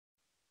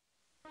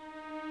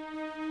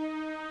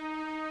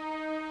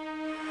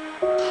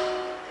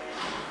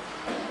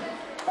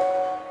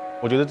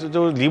我觉得这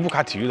就离不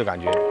开体育的感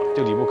觉，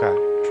就离不开。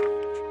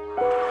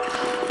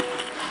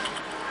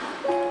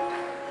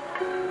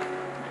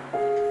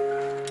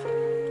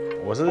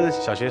我是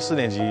小学4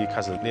年级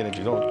开始练的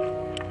举重，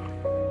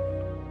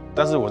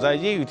但是我在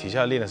业余体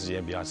校练的时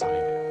间比较长一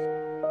点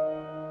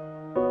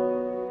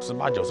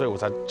，18、19岁我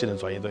才进了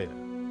专业队的。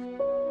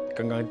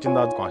刚刚进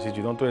到广西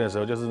举重队的时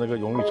候，就是那个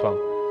荣誉窗，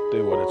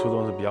对我的触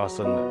动是比较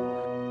深的。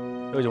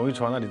那个荣誉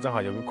窗那里正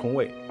好有个空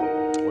位，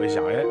我一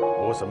想，哎，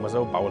我什么时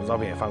候把我的照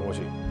片也放过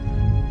去？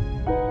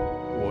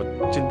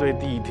我进队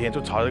第1天就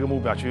朝着这个目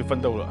标去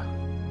奋斗了。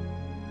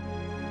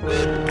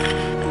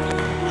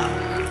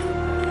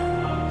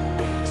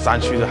山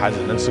区的孩子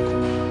能吃苦，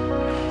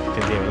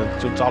天天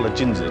就照了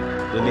镜子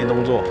就练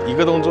动作，一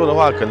个动作的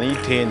话，可能1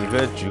天你可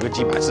以举个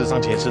几百次、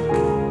上千次。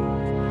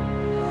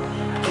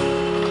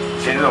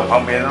前这种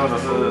旁边或者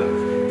是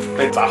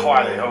被砸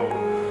坏了以后，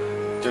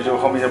就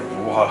后面就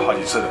补好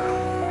几次了。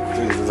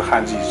这里就是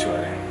汗自己出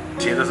来的，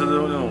前的是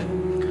那种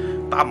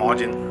大毛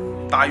巾、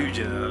大浴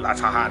巾来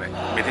擦汗的，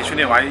每天训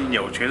练完一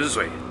扭全是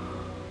水。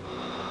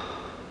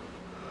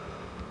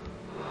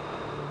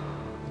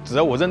只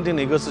要我认定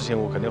了一个事情，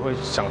我肯定会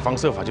想方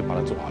设法去把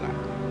它做好来。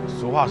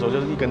俗话说就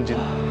是一根筋，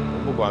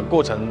不管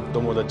过程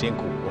多么的艰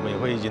苦，我们也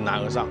会迎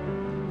难而上。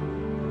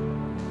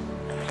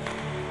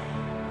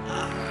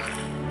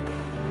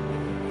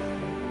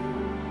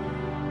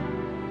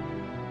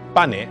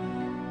半年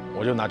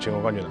我就拿全国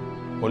冠军了。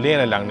我练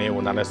了2年，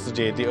我拿了世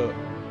界第2；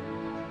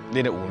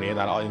练了5年，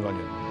拿了奥运冠军。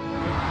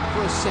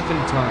For a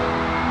second time,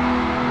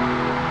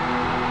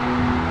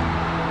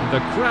 the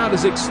crowd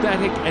is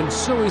ecstatic, and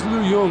so is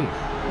Lu Yong.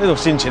 那种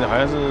心情好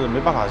像是没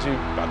办法去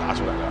表达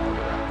出来的。我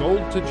觉得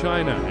Gold to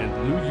China and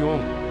Lu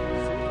Yong.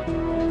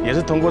 也是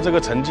通过这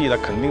个成绩来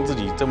肯定自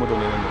己这么多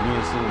年的努力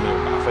是没有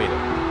白费的。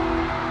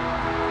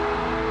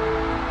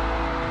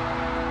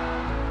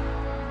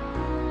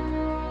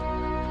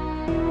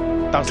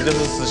当时就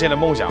是实现了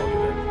梦想，我觉得。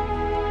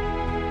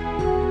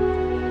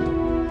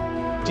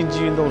竞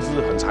技运动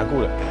是很残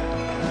酷的，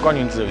冠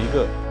军只有一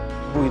个，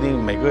不一定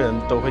每个人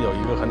都会有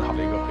一个很好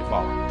的一个回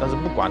报。但是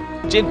不管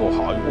结果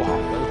好与不好，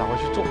但是他会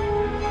去做，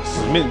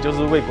使命就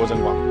是为国争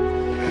光。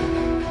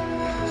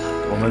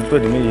我们队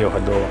里面也有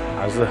很多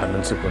还是很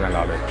能吃苦耐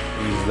劳的，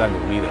一直在努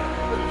力的。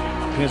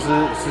平时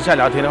私下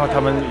聊天的话，他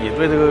们也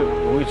对这个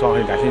荣誉窗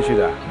很感兴趣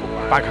的，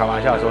半开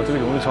玩笑说这个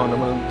荣誉窗能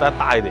不能再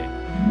大一点。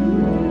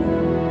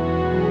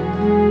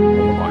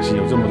我们广西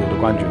有这么多的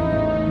冠军，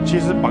其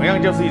实榜样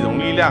就是一种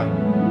力量，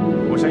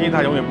我相信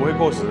他永远不会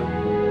过时。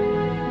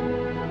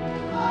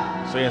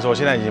虽然说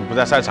现在已经不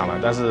在赛场了，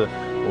但是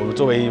我们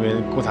作为一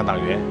名共产党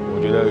员，我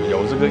觉得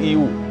有这个义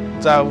务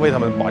再为他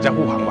们保驾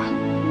护航吧。